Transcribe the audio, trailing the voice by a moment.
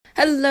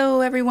Hello,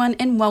 everyone,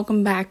 and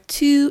welcome back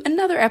to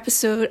another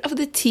episode of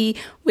the Tea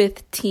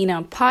with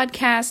Tina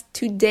podcast.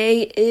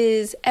 Today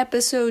is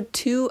episode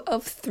 2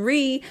 of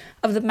 3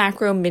 of the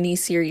Macro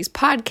Mini-Series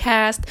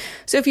podcast.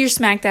 So if you're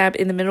smack dab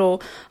in the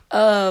middle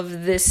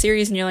of this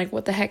series and you're like,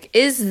 what the heck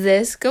is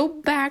this? Go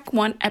back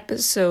one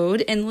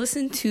episode and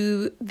listen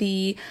to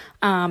the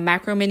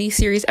Macro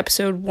Mini-Series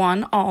episode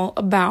 1 all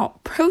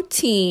about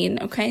protein,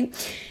 okay?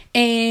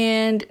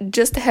 And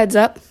just a heads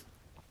up,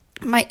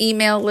 my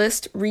email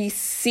list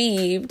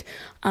received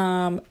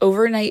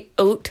overnight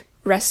oat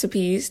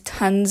recipes,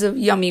 tons of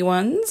yummy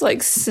ones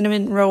like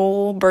cinnamon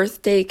roll,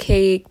 birthday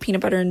cake,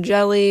 peanut butter and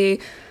jelly.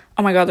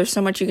 Oh my god, there's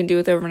so much you can do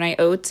with overnight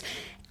oats.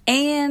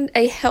 And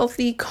a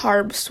healthy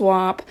carb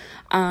swap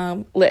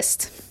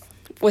list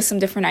with some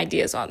different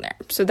ideas on there.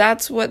 So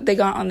that's what they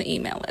got on the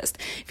email list.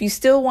 If you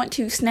still want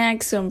to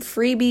snag some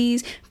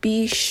freebies,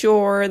 be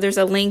sure there's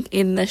a link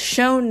in the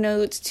show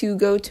notes to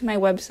go to my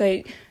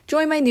website,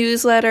 join my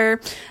newsletter.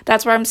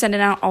 That's where I'm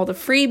sending out all the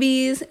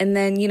freebies. And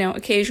then,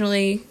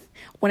 occasionally,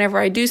 whenever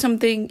I do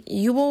something,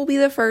 you will be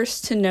the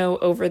first to know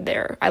over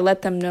there. I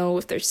let them know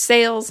if there's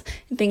sales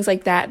and things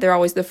like that. They're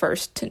always the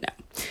first to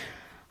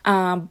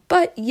know.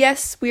 But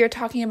yes, we are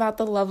talking about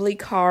the lovely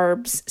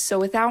carbs. So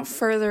without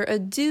further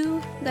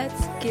ado,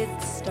 let's get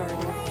started.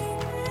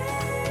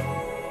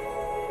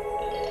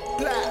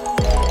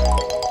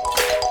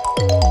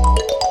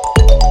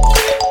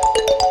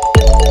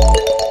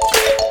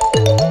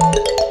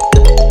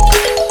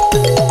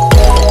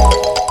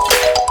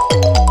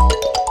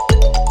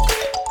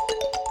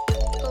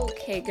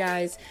 Okay,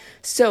 guys,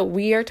 so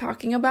we are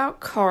talking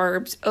about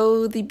carbs.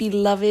 Oh, the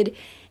beloved,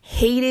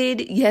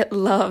 hated, yet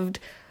loved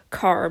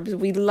carbs.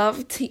 We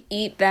love to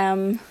eat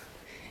them,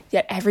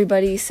 yet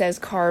everybody says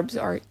carbs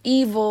are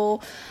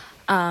evil.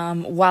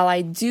 While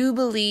I do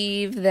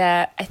believe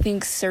that I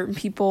think certain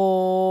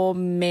people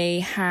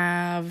may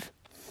have,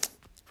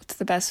 what's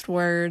the best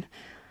word?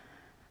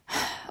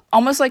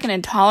 Almost like an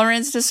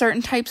intolerance to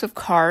certain types of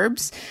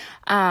carbs.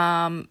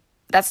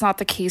 That's not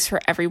the case for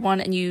everyone,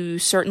 and you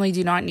certainly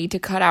do not need to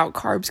cut out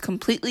carbs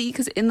completely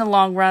because in the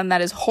long run,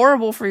 that is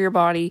horrible for your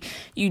body.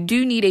 You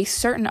do need a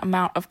certain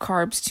amount of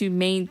carbs to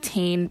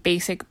maintain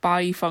basic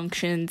body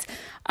functions,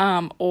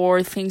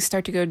 or things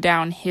start to go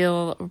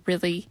downhill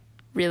really,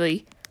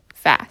 really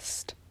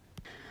fast.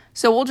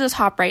 So we'll just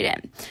hop right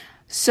in.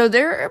 So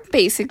there are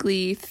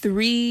basically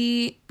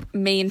 3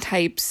 main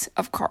types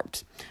of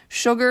carbs: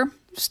 sugar,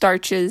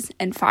 starches,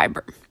 and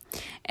fiber.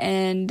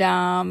 And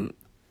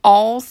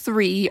all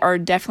 3 are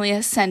definitely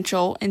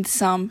essential in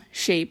some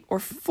shape or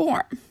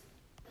form,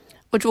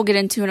 which we'll get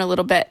into in a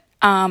little bit.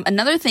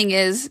 Another thing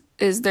is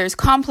there's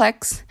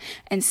complex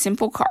and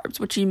simple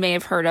carbs, which you may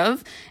have heard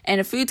of, and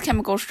a food's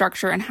chemical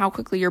structure and how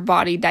quickly your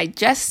body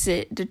digests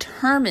it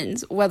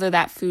determines whether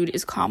that food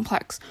is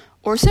complex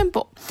or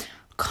simple.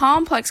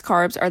 Complex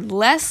carbs are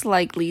less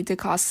likely to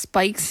cause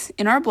spikes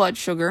in our blood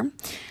sugar,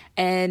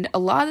 and a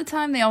lot of the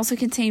time they also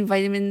contain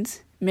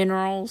vitamins,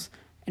 minerals,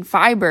 and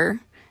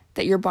fiber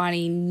that your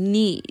body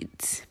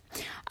needs.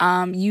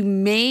 You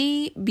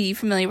may be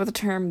familiar with the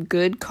term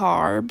good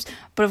carbs,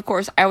 but of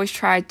course I always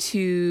try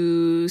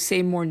to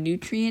say more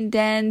nutrient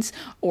dense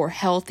or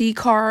healthy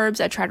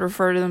carbs. I try to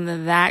refer to them to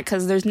that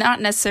because there's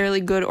not necessarily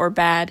good or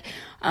bad.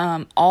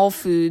 All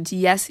foods,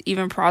 yes,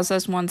 even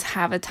processed ones,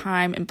 have a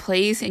time and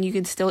place and you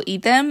can still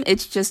eat them.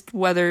 It's just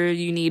whether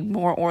you need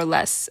more or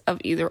less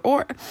of either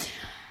or.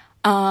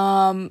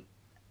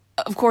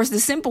 Of course, the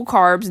simple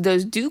carbs,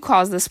 those do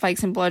cause the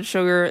spikes in blood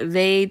sugar.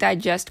 They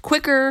digest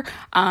quicker.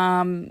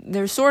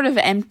 They're sort of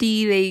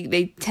empty.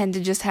 They tend to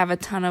just have a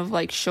ton of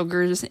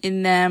sugars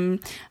in them.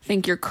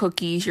 Think your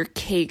cookies, your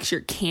cakes, your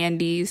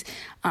candies.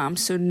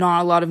 So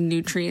not a lot of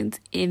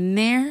nutrients in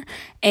there.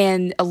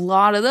 And a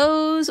lot of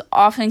those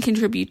often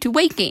contribute to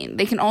weight gain.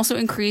 They can also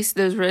increase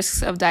those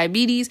risks of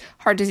diabetes,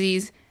 heart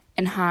disease,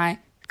 and high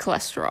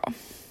cholesterol.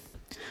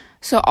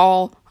 So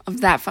all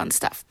of that fun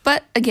stuff.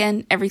 But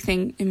again,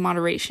 everything in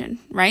moderation,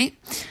 right?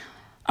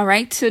 All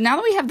right, so now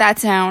that we have that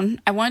down,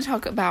 I want to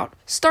talk about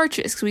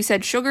starches, because we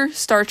said sugar,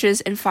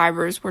 starches, and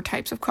fibers were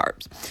types of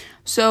carbs.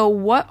 So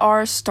what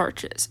are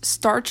starches?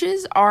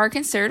 Starches are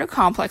considered a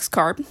complex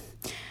carb.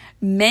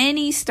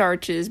 Many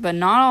starches, but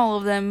not all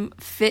of them,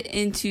 fit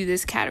into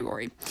this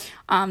category.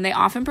 They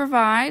often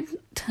provide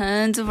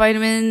tons of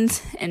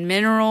vitamins and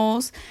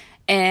minerals.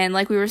 And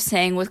like we were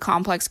saying with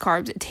complex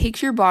carbs, it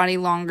takes your body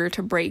longer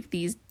to break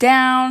these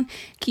down,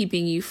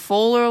 keeping you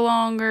fuller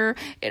longer.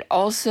 It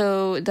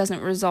also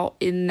doesn't result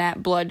in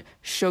that blood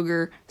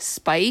sugar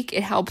spike.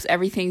 It helps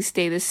everything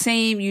stay the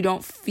same. You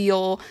don't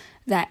feel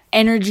that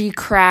energy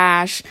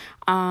crash.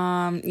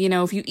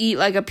 If you eat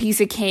a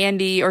piece of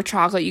candy or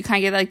chocolate, you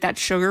kind of get that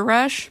sugar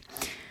rush.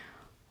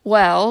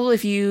 Well,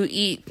 if you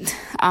eat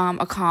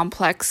a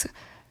complex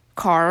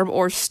carb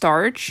or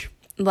starch,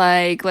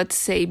 let's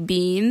say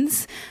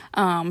beans,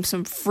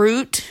 some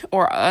fruit,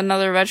 or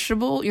another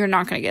vegetable, you're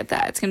not going to get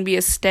that. It's going to be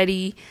a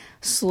steady,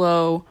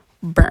 slow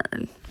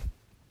burn.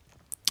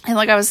 And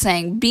like I was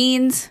saying,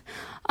 beans,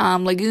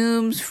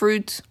 legumes,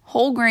 fruits,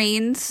 whole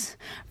grains,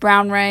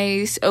 brown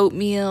rice,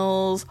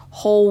 oatmeals,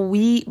 whole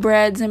wheat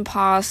breads and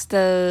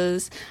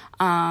pastas,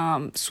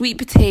 sweet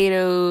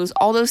potatoes,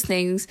 all those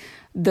things.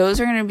 Those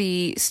are going to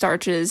be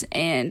starches,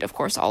 and of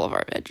course all of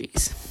our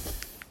veggies.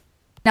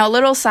 Now, a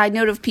little side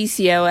note of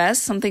PCOS,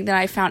 something that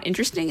I found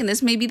interesting, and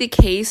this may be the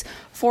case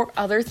for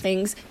other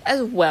things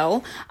as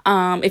well.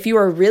 If you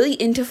are really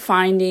into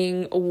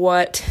finding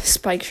what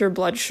spikes your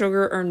blood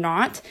sugar or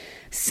not,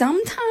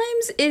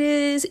 sometimes it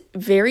is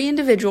very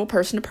individual,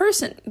 person to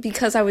person,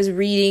 because I was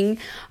reading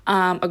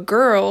a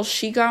girl,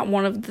 she got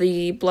one of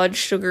the blood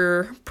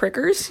sugar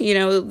prickers,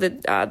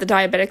 that the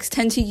diabetics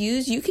tend to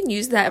use. You can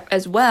use that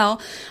as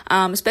well,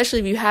 especially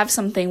if you have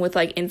something with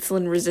like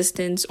insulin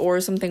resistance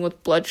or something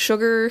with blood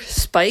sugar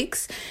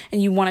spikes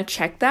and you want to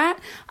check that.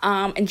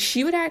 And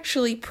she would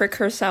actually prick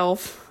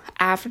herself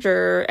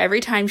after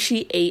every time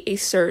she ate a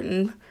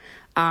certain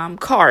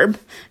carb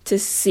to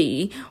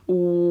see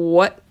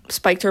what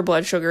spiked her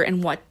blood sugar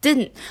and what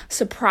didn't.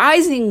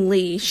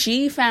 Surprisingly,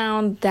 she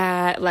found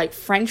that like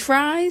French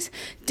fries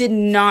did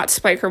not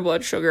spike her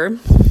blood sugar,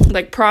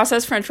 like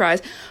processed French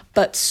fries,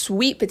 but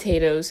sweet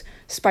potatoes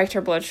spiked her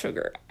blood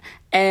sugar.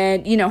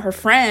 And, her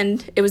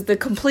friend, it was the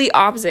complete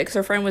opposite because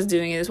her friend was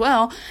doing it as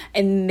well,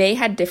 and they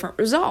had different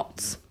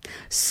results.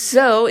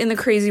 So, in the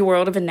crazy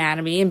world of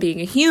anatomy and being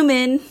a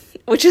human,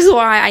 which is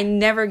why I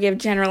never give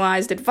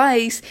generalized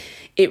advice,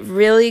 it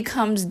really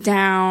comes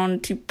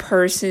down to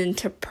person.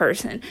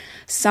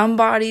 Some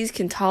bodies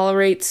can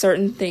tolerate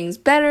certain things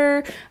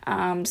better.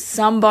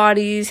 Some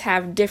bodies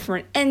have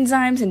different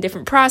enzymes and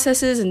different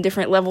processes and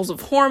different levels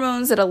of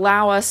hormones that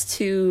allow us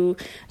to,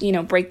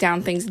 break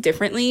down things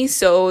differently.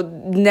 So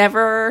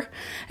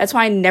that's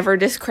why I never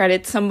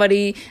discredit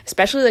somebody,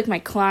 especially like my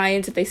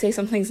clients. If they say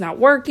something's not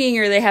working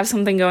or they have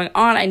something going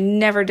on, I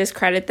never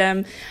discredit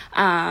them,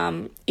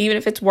 even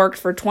if it's worked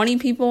for 20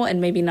 people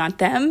and maybe not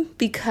them,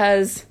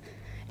 because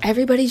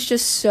everybody's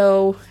just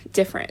so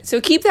different. So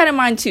keep that in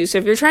mind too. So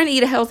if you're trying to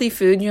eat a healthy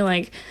food and you're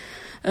like,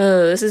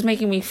 this is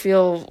making me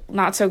feel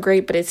not so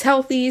great, but it's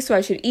healthy, so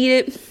I should eat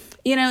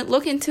it,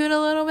 look into it a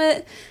little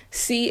bit.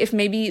 See if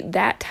maybe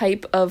that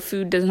type of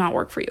food does not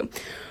work for you.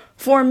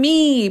 For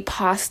me,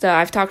 pasta,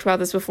 I've talked about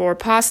this before.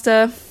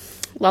 Pasta,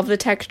 love the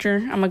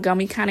texture. I'm a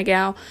gummy kind of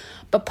gal.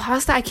 But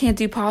pasta, I can't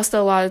do pasta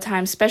a lot of the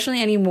time,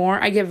 especially anymore.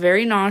 I get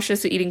very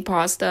nauseous at eating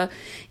pasta.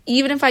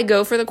 Even if I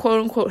go for the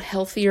quote-unquote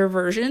healthier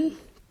version,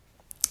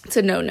 it's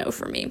a no-no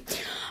for me.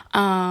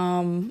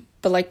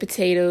 But like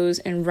potatoes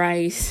and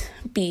rice,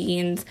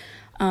 beans,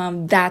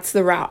 that's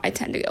the route I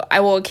tend to go. I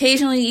will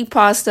occasionally eat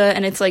pasta,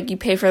 and it's like you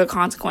pay for the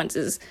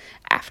consequences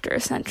after,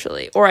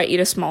 essentially. Or I eat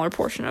a smaller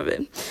portion of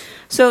it.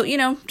 So,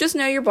 just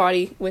know your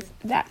body with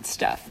that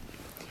stuff.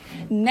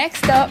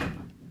 Next up,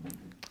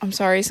 I'm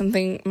sorry,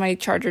 my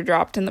charger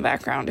dropped in the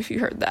background if you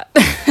heard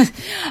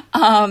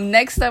that.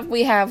 Next up,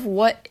 we have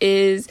what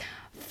is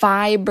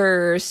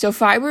fiber. So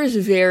fiber is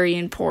very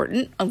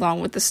important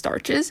along with the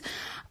starches.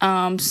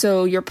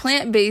 So your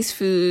plant-based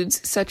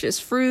foods such as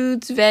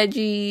fruits,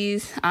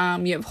 veggies,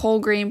 you have whole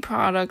grain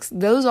products,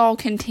 those all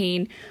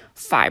contain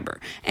fiber.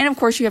 And of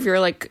course you have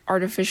your like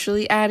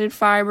artificially added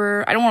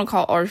fiber. I don't want to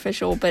call it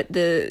artificial, but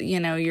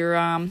your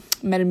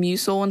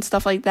Metamucil and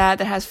stuff like that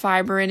has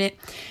fiber in it.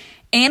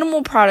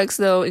 Animal products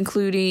though,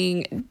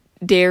 including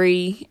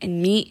dairy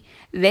and meat,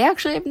 they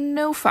actually have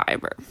no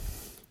fiber.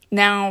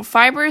 Now,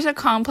 fiber is a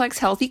complex,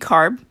 healthy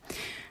carb.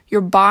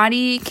 Your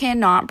body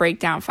cannot break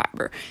down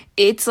fiber.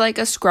 It's like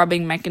a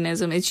scrubbing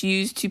mechanism. It's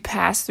used to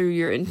pass through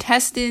your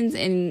intestines,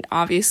 and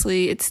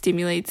obviously it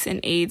stimulates and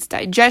aids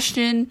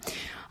digestion.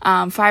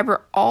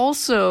 Fiber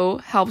also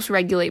helps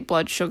regulate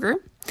blood sugar,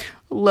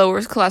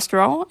 lowers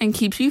cholesterol, and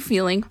keeps you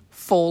feeling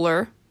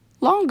fuller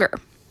longer.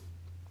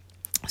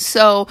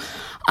 So,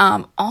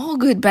 all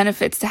good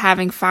benefits to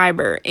having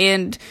fiber,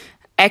 and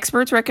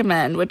experts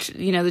recommend, which,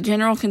 the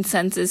general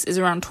consensus is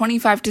around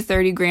 25 to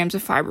 30 grams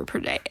of fiber per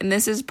day. And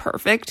this is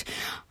perfect.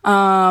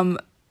 Not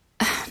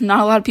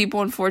a lot of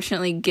people,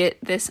 unfortunately, get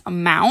this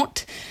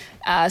amount.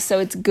 So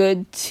it's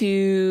good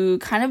to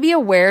kind of be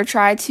aware,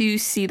 try to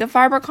see the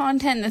fiber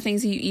content and the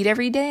things that you eat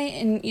every day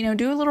and,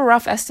 do a little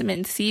rough estimate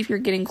and see if you're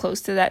getting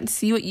close to that and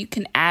see what you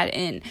can add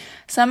in.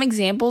 Some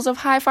examples of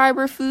high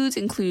fiber foods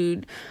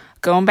include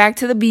going back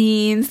to the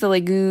beans, the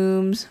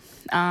legumes,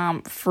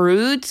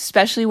 fruits,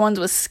 especially ones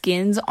with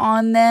skins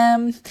on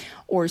them,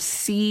 or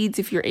seeds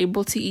if you're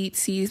able to eat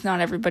seeds. Not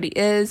everybody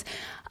is.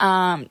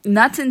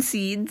 Nuts and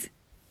seeds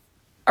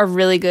are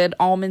really good.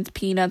 Almonds,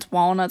 peanuts,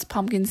 walnuts,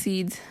 pumpkin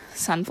seeds,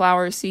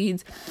 sunflower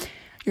seeds.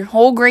 Your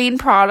whole grain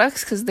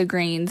products, because the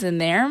grain's in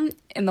there,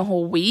 and the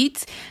whole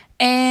wheat.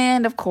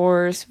 And of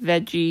course,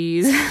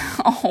 veggies.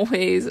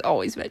 always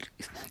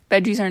veggies.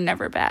 Veggies are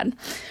never bad.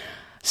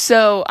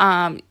 So,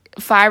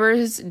 fiber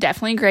is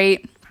definitely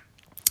great.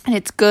 And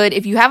it's good.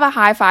 If you have a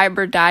high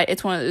fiber diet,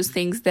 it's one of those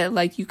things that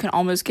like you can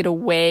almost get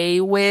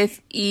away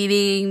with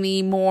eating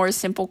the more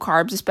simple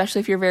carbs, especially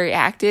if you're very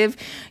active.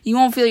 You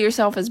won't feel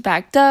yourself as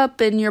backed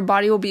up, and your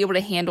body will be able to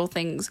handle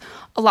things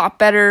a lot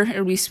better.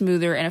 It'll be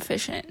smoother and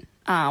efficient.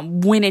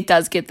 when it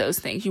does get those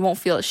things. You won't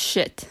feel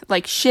shit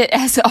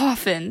as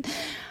often.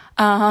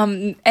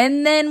 And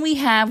then we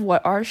have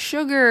what are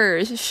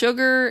sugars.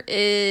 Sugar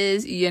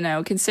is,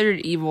 considered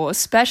evil,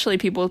 especially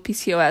people with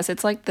PCOS.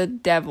 It's like the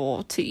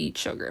devil to eat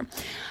sugar.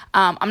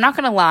 I'm not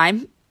going to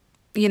lie.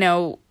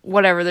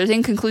 Whatever. There's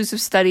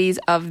inconclusive studies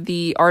of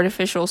the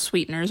artificial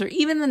sweeteners or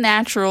even the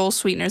natural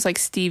sweeteners like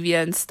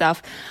stevia and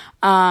stuff.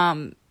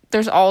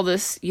 There's all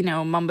this,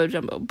 mumbo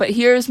jumbo. But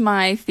here's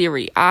my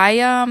theory.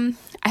 I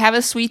have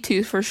a sweet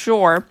tooth for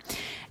sure,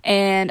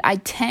 and I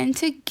tend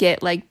to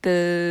get like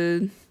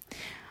the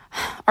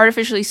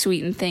artificially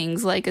sweetened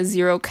things like a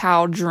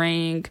 0-cal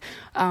drink,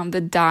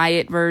 the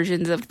diet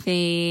versions of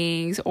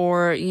things,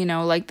 or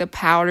like the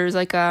powders,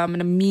 like an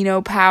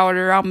amino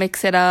powder. I'll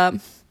mix it up.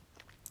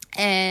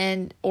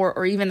 And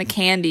or even the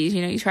candies,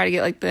 you try to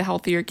get like the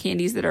healthier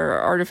candies that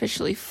are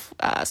artificially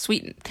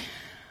sweetened.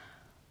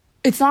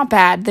 It's not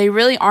bad. They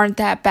really aren't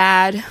that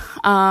bad.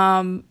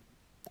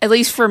 At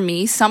least for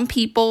me. Some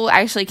people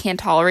actually can't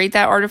tolerate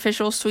that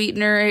artificial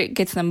sweetener. It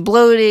gets them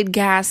bloated,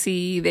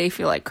 gassy. They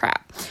feel like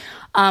crap.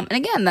 And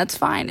again, that's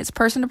fine. It's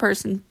person to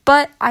person.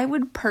 But I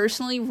would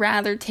personally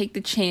rather take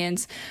the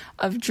chance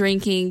of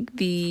drinking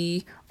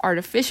the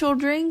artificial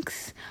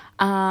drinks,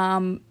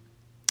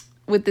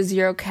 with the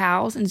 0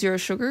 calories and 0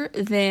 sugar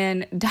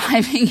than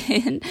diving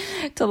in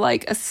to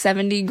like a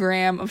 70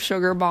 gram of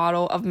sugar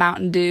bottle of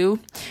Mountain Dew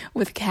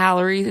with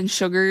calories and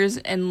sugars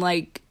and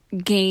like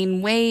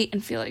gain weight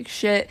and feel like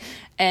shit.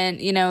 And,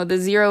 the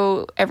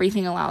 0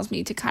 everything allows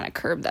me to kind of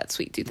curb that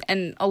sweet tooth.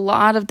 And a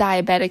lot of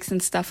diabetics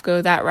and stuff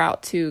go that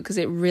route too, because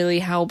it really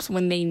helps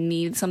when they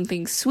need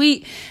something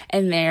sweet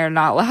and they're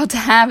not allowed to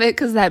have it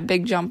because that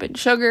big jump in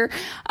sugar.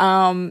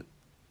 So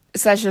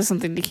that's just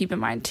something to keep in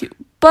mind too.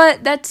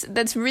 But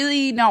that's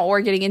really not what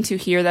we're getting into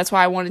here. That's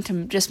why I wanted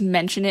to just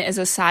mention it as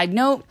a side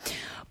note.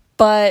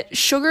 But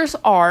sugars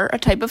are a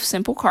type of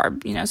simple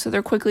carb, so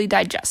they're quickly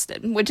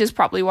digested, which is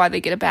probably why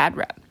they get a bad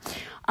rep.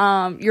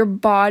 Your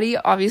body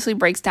obviously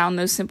breaks down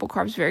those simple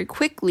carbs very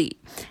quickly.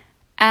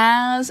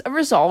 As a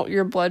result,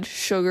 your blood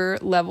sugar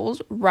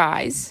levels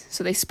rise,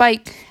 so they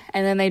spike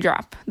and then they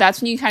drop.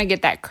 That's when you kind of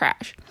get that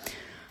crash.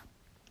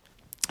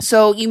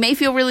 So you may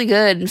feel really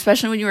good,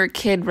 especially when you were a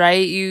kid,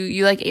 right?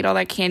 You like ate all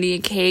that candy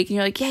and cake and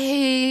you're like,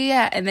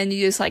 yeah. And then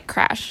you just like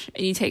crash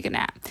and you take a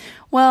nap.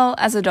 Well,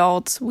 as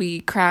adults, we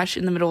crash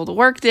in the middle of the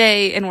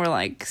workday and we're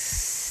like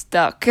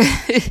stuck.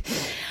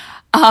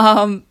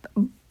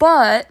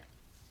 But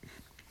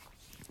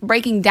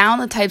breaking down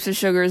the types of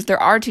sugars,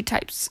 there are 2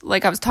 types.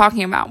 Like I was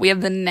talking about, we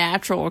have the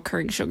natural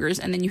occurring sugars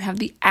and then you have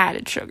the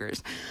added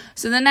sugars.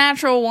 So the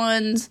natural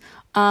ones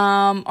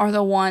are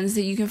the ones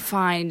that you can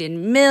find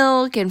in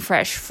milk and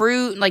fresh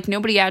fruit. Like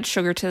nobody adds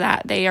sugar to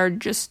that.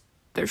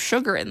 There's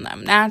sugar in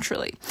them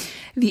naturally.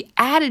 The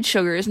added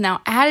sugars,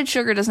 now added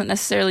sugar doesn't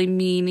necessarily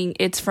mean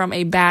it's from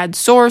a bad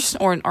source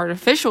or an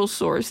artificial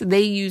source. They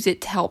use it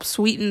to help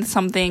sweeten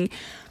something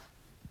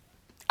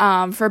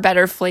for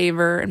better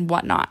flavor and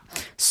whatnot.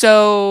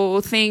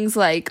 So things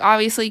like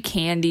obviously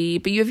candy,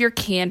 but you have your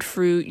canned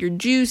fruit, your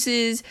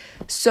juices,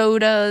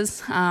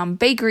 sodas,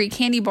 bakery,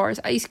 candy bars,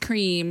 ice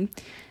cream,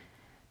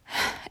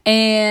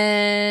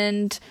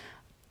 and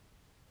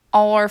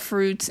all our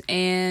fruits.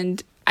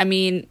 And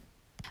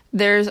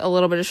there's a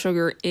little bit of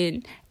sugar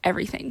in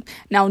everything.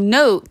 Now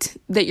note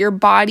that your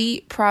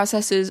body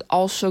processes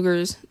all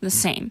sugars the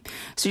same.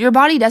 So your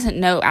body doesn't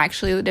know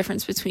actually the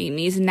difference between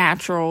these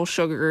natural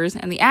sugars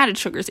and the added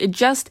sugars. It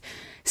just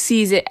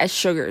sees it as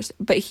sugars.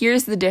 But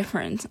here's the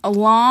difference.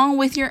 Along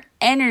with your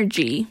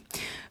energy,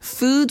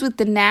 foods with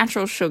the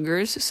natural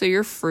sugars, so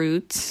your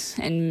fruits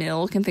and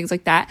milk and things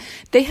like that,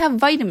 they have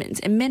vitamins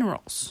and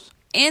minerals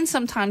and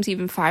sometimes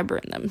even fiber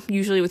in them,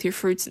 usually with your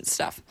fruits and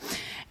stuff.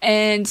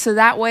 And so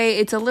that way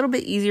it's a little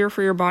bit easier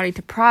for your body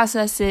to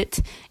process it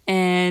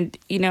and,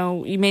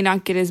 you may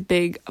not get as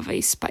big of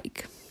a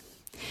spike.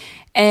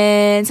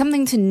 And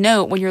something to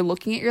note when you're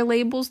looking at your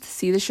labels to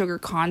see the sugar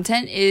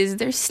content is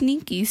they're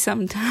sneaky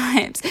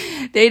sometimes.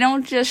 They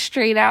don't just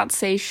straight out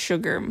say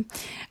sugar.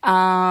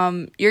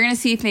 You're going to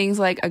see things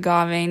like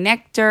agave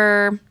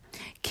nectar,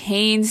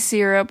 cane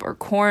syrup or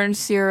corn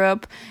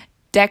syrup,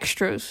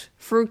 dextrose,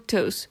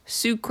 fructose,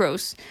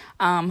 sucrose,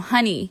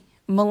 honey,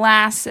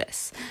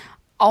 molasses,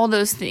 all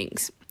those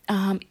things.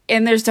 And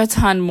there's a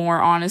ton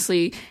more,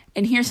 honestly.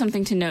 And here's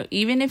something to note.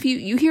 Even if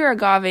you hear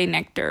agave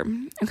nectar,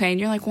 okay, and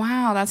you're like,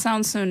 wow, that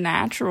sounds so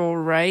natural,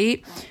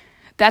 right?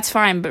 That's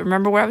fine. But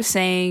remember what I was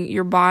saying,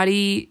 your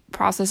body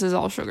processes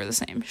all sugar the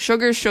same.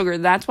 Sugar is sugar.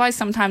 That's why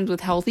sometimes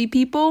with healthy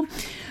people,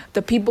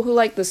 the people who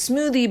like the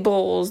smoothie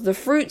bowls, the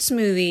fruit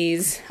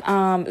smoothies,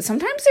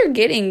 sometimes they're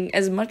getting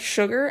as much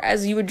sugar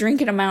as you would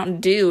drink in a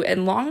Mountain Dew.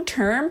 And long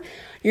term,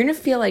 you're going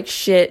to feel like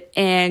shit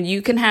and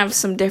you can have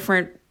some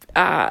different,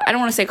 I don't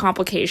want to say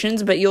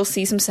complications, but you'll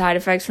see some side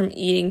effects from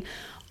eating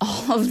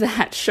all of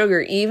that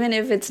sugar, even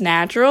if it's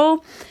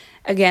natural.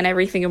 Again,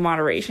 everything in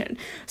moderation.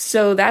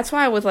 So that's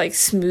why with like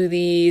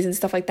smoothies and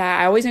stuff like that,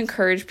 I always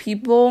encourage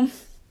people,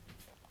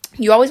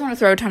 you always want to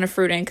throw a ton of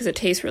fruit in because it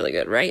tastes really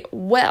good, right?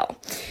 Well,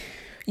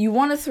 you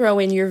want to throw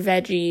in your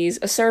veggies,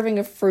 a serving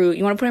of fruit,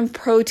 you want to put in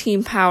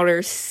protein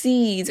powder,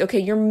 seeds. Okay,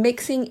 you're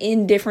mixing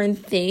in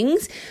different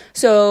things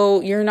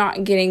so you're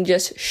not getting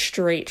just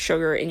straight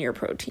sugar in your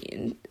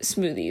protein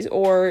smoothies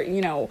or,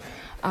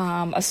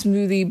 a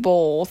smoothie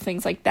bowl,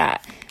 things like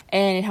that.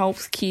 And it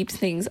helps keep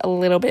things a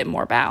little bit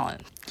more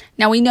balanced.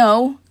 Now, we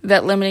know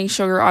that limiting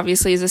sugar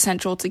obviously is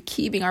essential to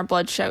keeping our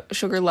blood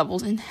sugar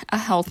levels in a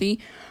healthy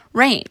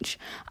range.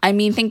 I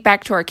mean, think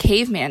back to our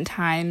caveman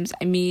times.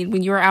 I mean,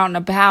 when you were out and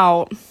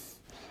about,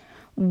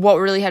 what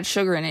really had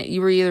sugar in it?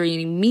 You were either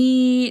eating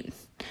meat,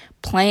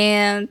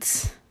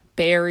 plants,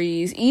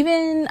 berries,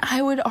 even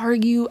I would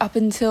argue up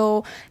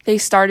until they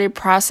started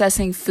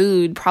processing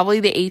food, probably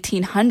the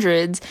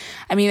 1800s.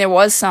 I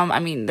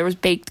mean, there was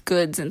baked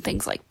goods and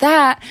things like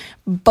that,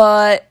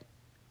 but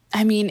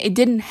I mean, it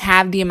didn't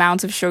have the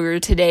amounts of sugar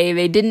today.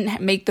 They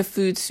didn't make the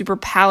food super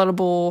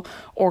palatable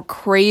or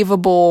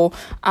craveable.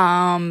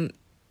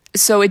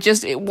 So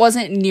it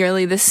wasn't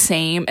nearly the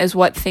same as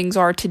what things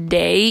are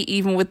today,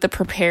 even with the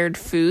prepared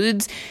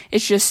foods.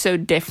 It's just so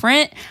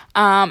different.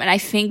 And I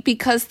think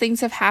because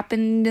things have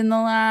happened in the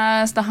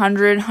last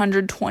 100,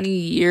 120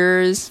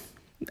 years,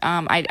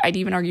 I'd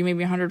even argue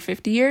maybe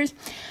 150 years,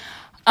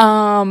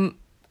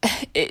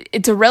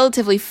 it's a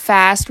relatively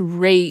fast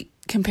rate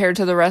compared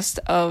to the rest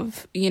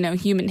of,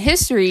 human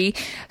history.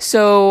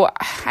 So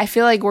I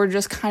feel like we're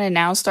just kind of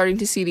now starting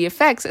to see the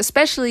effects,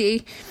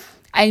 especially,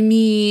 the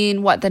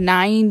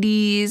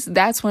 90s,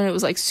 that's when it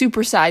was like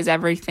supersize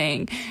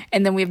everything.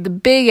 And then we have the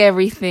big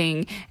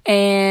everything.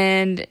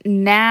 And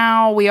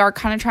now we are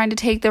kind of trying to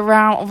take the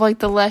route of like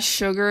the less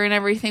sugar and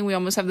everything. We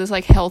almost have this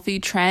like healthy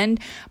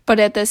trend.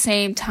 But at the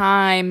same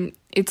time,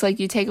 it's like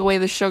you take away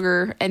the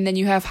sugar and then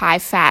you have high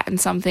fat in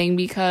something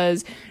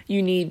because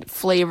you need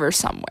flavor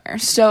somewhere.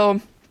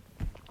 So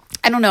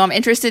I don't know. I'm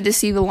interested to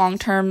see the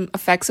long-term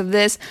effects of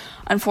this.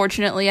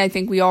 Unfortunately, I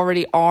think we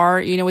already are,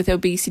 with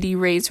obesity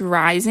rates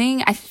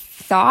rising. I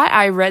thought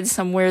I read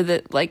somewhere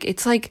that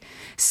it's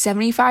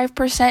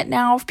 75%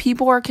 now of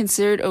people are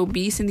considered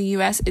obese in the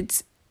US.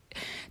 It's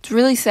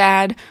really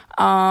sad.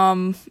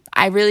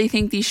 I really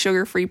think these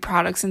sugar-free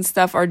products and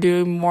stuff are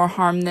doing more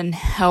harm than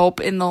help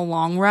in the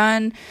long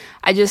run.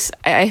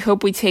 I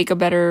hope we take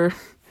the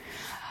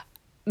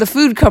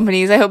food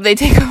companies, I hope they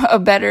take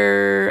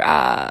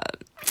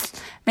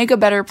make a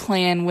better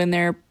plan when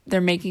they're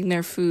making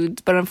their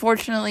foods. But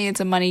unfortunately, it's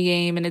a money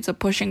game and it's a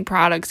pushing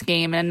products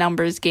game and a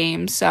numbers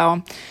game.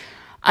 So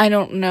I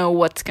don't know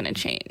what's going to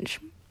change.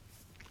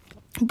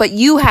 But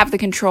you have the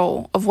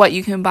control of what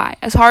you can buy.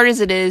 As hard as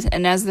it is,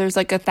 and as there's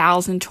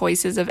 1,000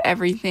 choices of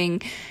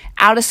everything,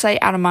 out of sight,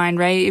 out of mind,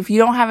 right? If you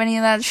don't have any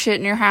of that shit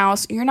in your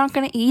house, you're not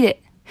going to eat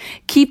it.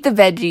 Keep the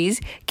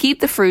veggies, keep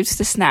the fruits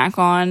to snack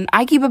on.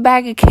 I keep a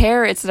bag of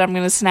carrots that I'm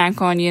going to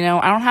snack on,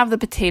 I don't have the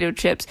potato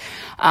chips,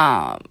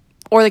 or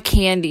the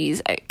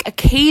candies.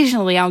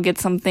 Occasionally I'll get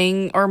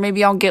something, or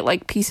maybe I'll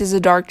get pieces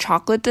of dark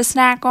chocolate to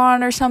snack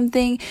on or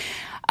something.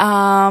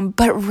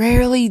 But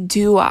rarely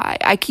do I.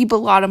 I keep a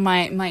lot of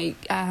my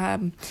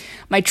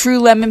True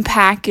Lemon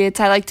packets.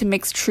 I like to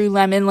mix True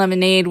Lemon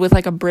lemonade with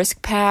a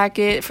brisk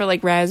packet for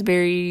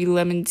raspberry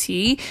lemon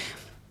tea.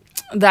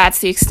 That's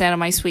the extent of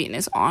my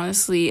sweetness,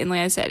 honestly. And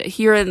like I said,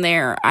 here and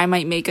there, I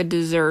might make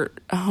a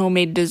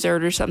homemade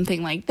dessert or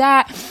something like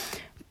that.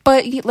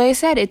 But like I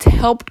said, it's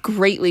helped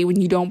greatly when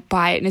you don't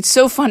buy it. And it's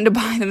so fun to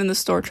buy them in the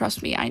store.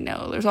 Trust me, I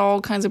know. There's all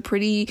kinds of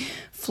pretty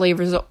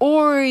flavors of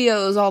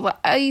Oreos, all the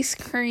ice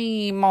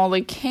cream, all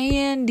the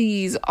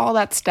candies, all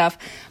that stuff.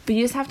 But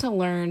you just have to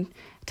learn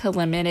to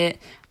limit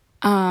it.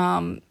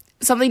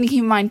 Something to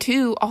keep in mind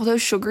too, all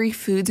those sugary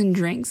foods and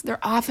drinks, they're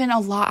often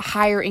a lot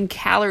higher in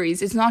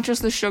calories. It's not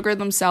just the sugar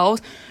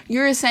themselves.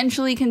 You're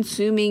essentially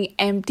consuming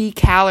empty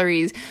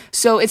calories.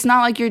 So it's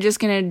not like you're just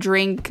going to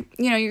drink,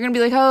 you're going to be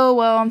like, oh,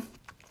 well,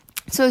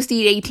 supposed to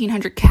eat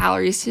 1,800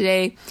 calories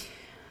today.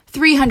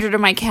 300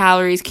 of my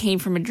calories came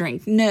from a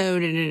drink. No.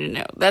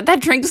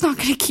 That drink's not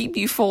going to keep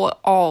you full at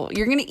all.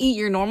 You're going to eat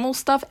your normal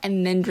stuff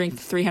and then drink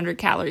 300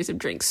 calories of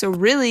drinks. So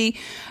really,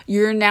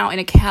 you're now in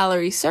a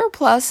calorie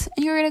surplus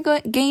and you're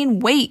going to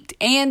gain weight.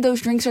 And those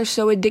drinks are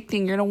so addicting.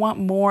 You're going to want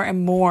more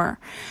and more.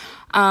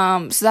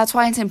 So that's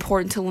why it's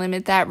important to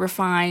limit that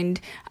refined,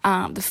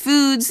 the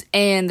foods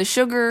and the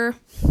sugar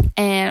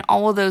and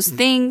all of those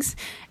things.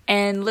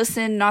 And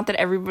listen, not that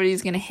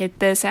everybody's going to hit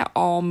this at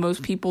all.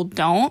 Most people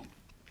don't.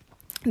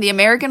 The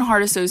American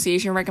Heart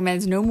Association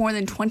recommends no more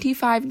than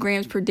 25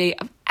 grams per day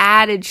of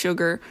added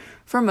sugar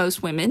for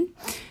most women,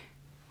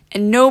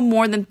 and no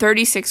more than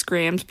 36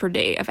 grams per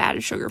day of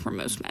added sugar for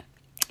most men.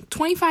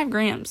 25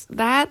 grams.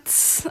 Look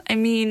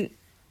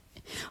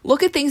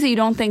at things that you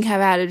don't think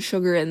have added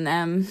sugar in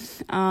them.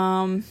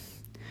 I'm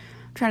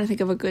trying to think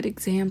of a good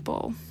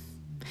example.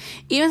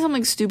 Even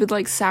something stupid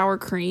like sour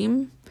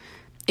cream.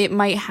 It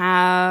might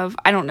have,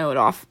 I don't know it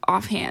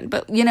offhand,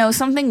 but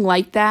something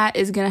like that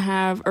is going to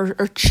have,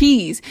 or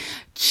cheese.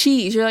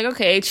 You're like,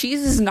 okay,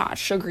 cheese is not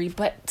sugary,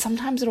 but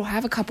sometimes it'll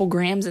have a couple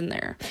grams in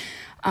there.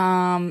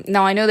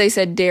 Now I know they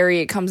said dairy,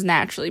 it comes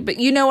naturally, but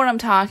you know what I'm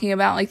talking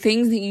about. Like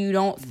things that you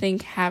don't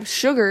think have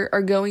sugar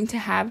are going to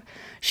have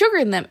sugar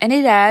in them, and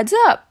it adds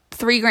up.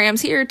 3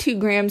 grams here, 2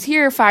 grams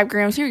here, 5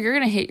 grams here. You're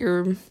gonna hit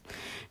your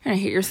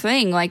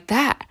thing like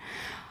that.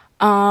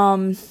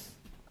 Now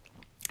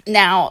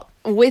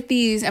with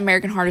these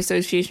American Heart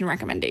Association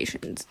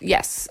recommendations,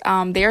 yes,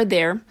 they are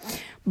there,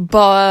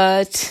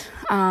 but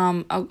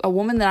a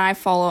woman that I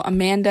follow,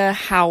 Amanda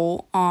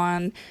Howell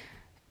on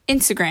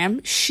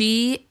Instagram,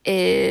 she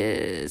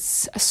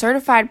is a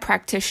certified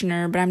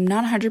practitioner, but I'm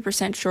not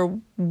 100% sure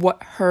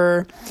what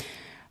her,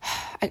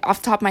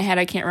 off the top of my head,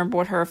 I can't remember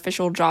what her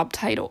official job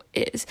title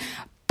is,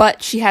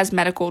 but she has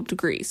medical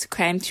degrees,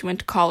 okay? She went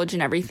to college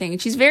and everything,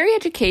 and she's very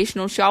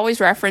educational. She always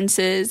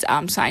references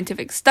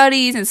scientific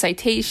studies and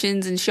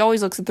citations, and she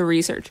always looks at the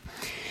research.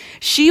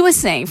 She was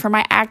saying, for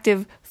my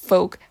active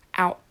folk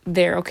out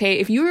there, okay,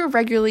 if you're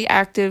regularly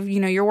active,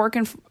 you're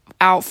working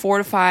out 4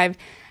 to 5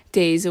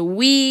 days a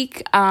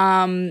week,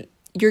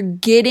 you're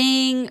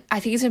getting, I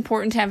think it's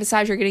important to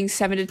emphasize, you're getting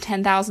 7,000 to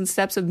 10,000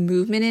 steps of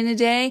movement in a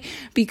day,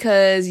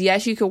 because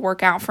yes, you could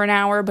work out for an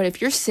hour, but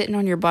if you're sitting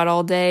on your butt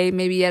all day,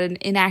 maybe at an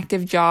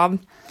inactive job,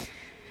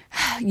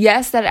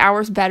 yes, that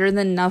hour's better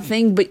than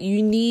nothing, but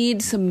you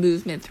need some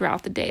movement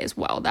throughout the day as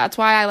well. That's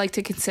why I like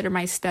to consider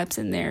my steps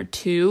in there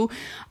too,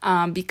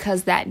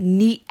 because that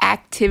neat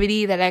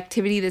activity, that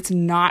activity that's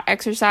not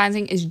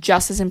exercising, is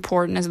just as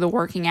important as the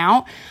working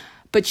out.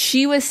 But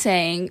she was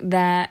saying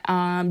that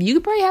you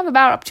could probably have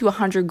about up to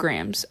 100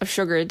 grams of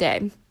sugar a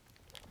day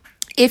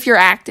if you're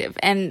active.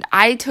 And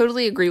I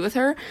totally agree with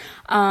her,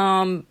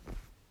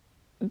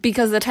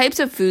 because the types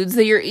of foods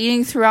that you're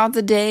eating throughout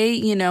the day,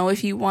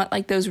 if you want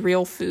like those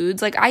real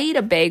foods, like I eat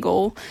a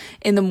bagel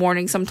in the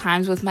morning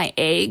sometimes with my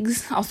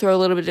eggs. I'll throw a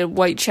little bit of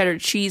white cheddar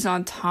cheese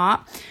on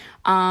top.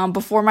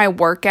 Before my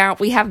workout,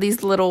 we have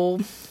these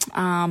little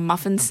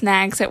muffin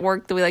snacks at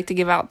work that we like to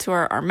give out to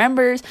our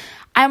members.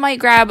 I might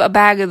grab a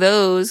bag of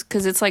those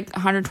because it's like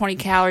 120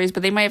 calories,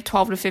 but they might have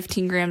 12 to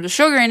 15 grams of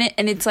sugar in it,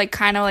 and it's like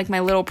kind of like my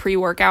little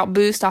pre-workout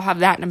boost. I'll have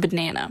that in a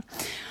banana.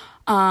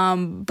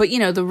 But the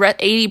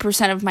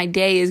 80% of my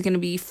day is going to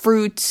be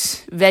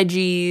fruits,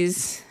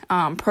 veggies,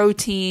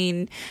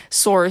 protein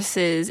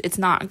sources. It's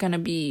not going to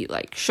be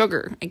like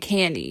sugar and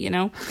candy,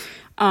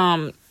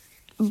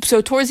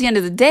 So towards the end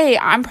of the day,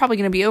 I'm probably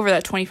going to be over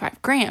that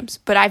 25 grams,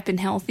 but I've been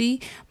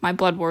healthy. My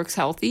blood work's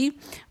healthy.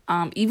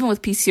 Even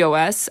with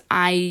PCOS,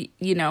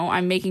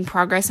 I'm making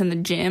progress in the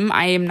gym.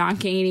 I am not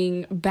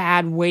gaining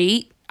bad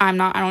weight. I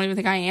don't even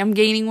think I am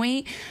gaining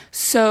weight.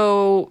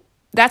 So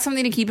that's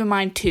something to keep in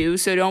mind too.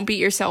 So don't beat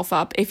yourself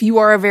up if you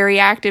are a very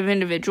active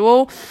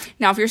individual.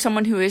 Now, if you're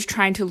someone who is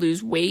trying to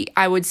lose weight,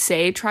 I would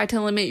say try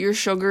to limit your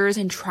sugars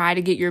and try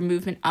to get your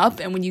movement up.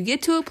 And when you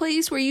get to a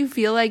place where you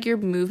feel like your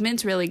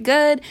movement's really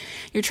good,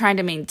 you're trying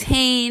to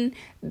maintain,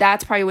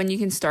 that's probably when you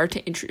can start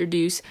to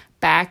introduce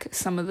back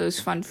some of those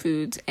fun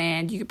foods,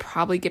 and you could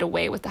probably get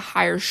away with the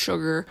higher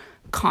sugar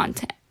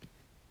content.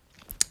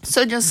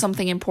 So just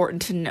something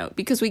important to note,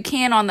 because we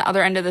can, on the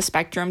other end of the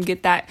spectrum,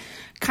 get that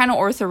kind of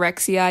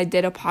orthorexia. I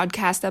did a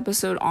podcast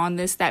episode on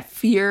this, that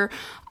fear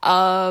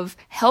of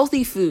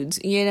healthy foods.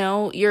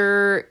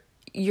 You're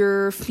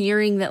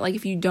fearing that like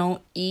if you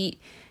don't eat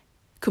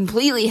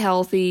completely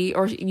healthy,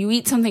 or you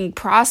eat something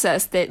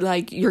processed, that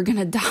like you're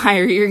gonna die,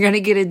 or you're gonna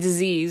get a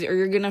disease, or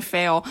you're gonna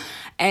fail.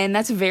 And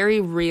that's very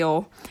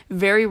real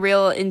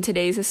in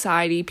today's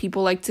society.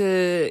 People like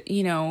to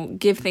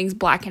give things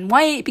black and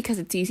white because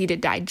it's easy to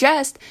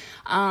digest.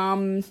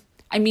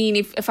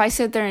 If I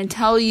sit there and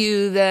tell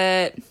you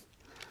that,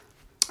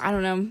 I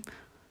don't know,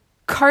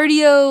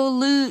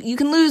 you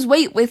can lose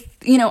weight with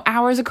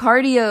hours of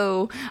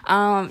cardio,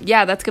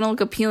 that's gonna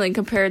look appealing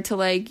compared to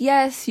like,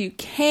 yes, you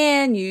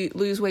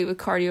lose weight with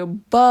cardio,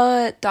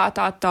 but ...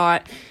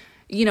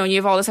 you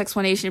have all this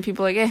explanation, and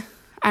people are like,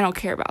 I don't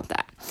care about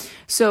that.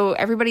 So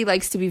everybody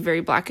likes to be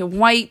very black and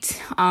white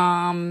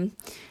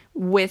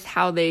with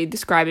how they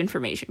describe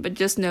information, but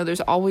just know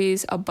there's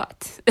always a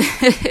but,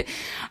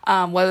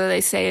 whether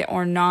they say it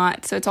or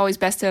not. So it's always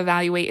best to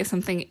evaluate if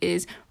something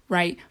is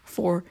right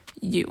for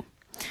you.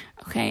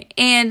 Okay,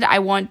 and I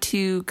want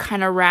to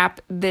kind of wrap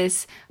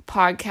this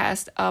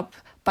podcast up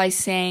by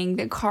saying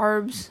that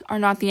carbs are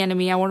not the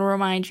enemy. I want to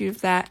remind you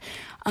of that.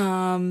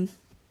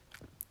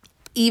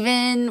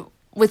 Even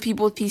with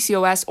people with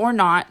PCOS or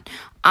not,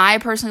 I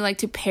personally like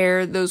to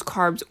pair those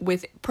carbs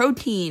with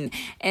protein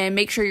and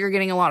make sure you're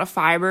getting a lot of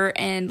fiber.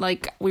 And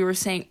like we were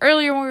saying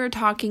earlier when we were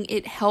talking,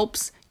 it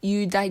helps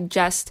you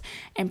digest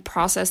and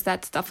process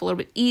that stuff a little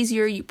bit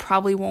easier. You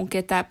probably won't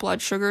get that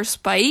blood sugar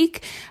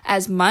spike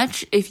as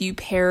much if you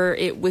pair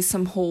it with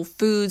some whole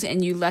foods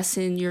and you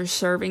lessen your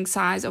serving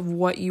size of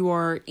what you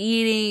are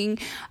eating.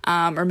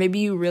 Or maybe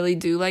you really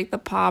do like the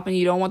pop and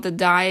you don't want the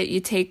diet. You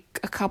take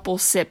a couple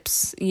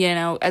sips,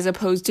 as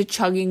opposed to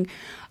chugging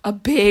a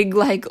big,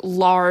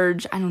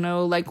 large,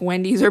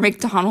 Wendy's or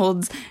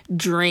McDonald's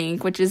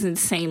drink, which is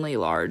insanely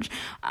large.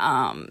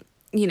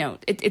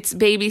 It's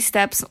baby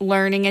steps,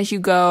 learning as you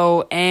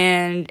go,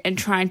 and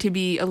trying to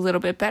be a little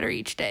bit better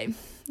each day.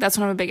 That's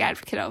what I'm a big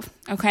advocate of.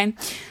 Okay.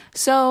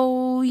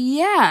 So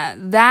yeah,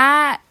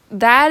 that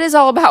is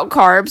all about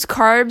carbs.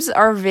 Carbs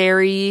are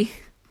very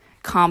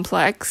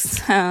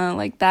complex,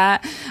 like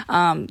that.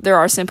 There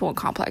are simple and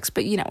complex,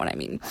 but you know what I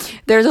mean.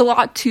 There's a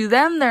lot to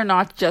them. They're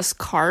not just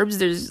carbs.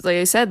 There's, like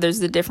I said, there's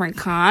the different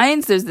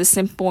kinds. There's the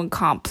simple and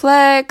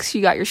complex.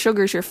 You got your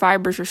sugars, your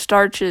fibers, your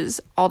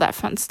starches, all that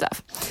fun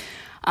stuff.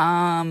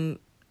 And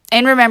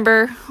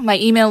remember, my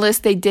email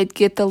list, they did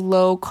get the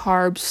low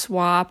carb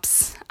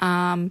swaps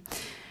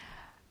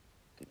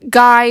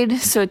guide,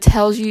 so it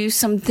tells you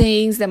some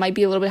things that might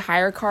be a little bit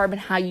higher carb and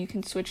how you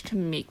can switch to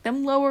make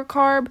them lower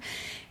carb.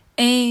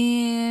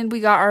 And we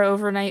got our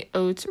overnight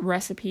oats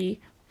recipe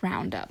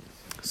roundup.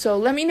 So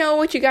let me know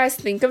what you guys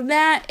think of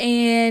that.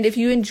 And if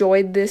you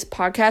enjoyed this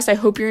podcast, I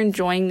hope you're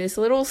enjoying this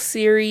little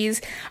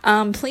series.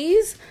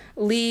 Please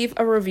leave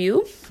a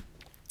review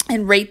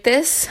and rate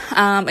this.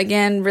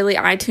 Again, really,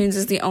 iTunes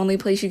is the only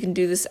place you can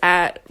do this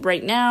at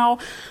right now.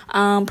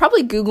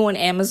 Probably Google and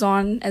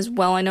Amazon as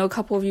well. I know a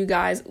couple of you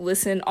guys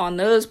listen on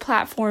those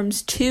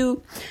platforms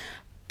too.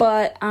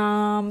 But,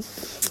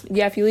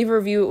 yeah, if you leave a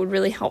review, it would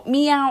really help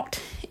me out.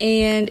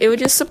 And it would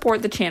just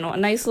support the channel. A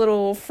nice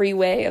little free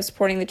way of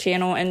supporting the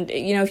channel. And,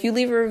 you know, if you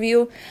leave a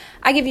review,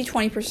 I give you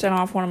 20%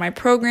 off one of my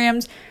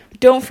programs.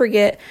 Don't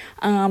forget,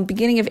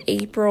 beginning of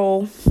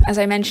April, as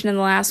I mentioned in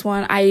the last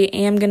one, I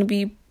am going to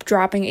be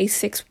dropping a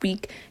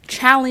 6-week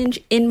challenge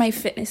in my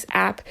fitness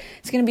app.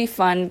 It's going to be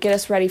fun. Get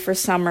us ready for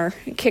summer.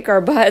 Kick our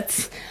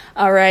butts.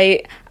 All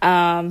right.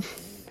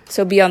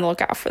 So be on the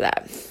lookout for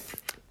that.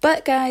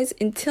 But guys,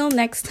 until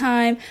next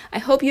time, I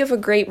hope you have a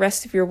great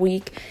rest of your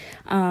week.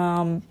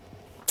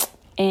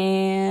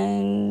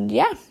 And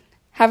yeah,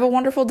 have a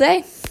wonderful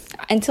day.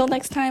 Until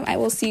next time, I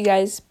will see you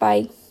guys.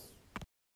 Bye.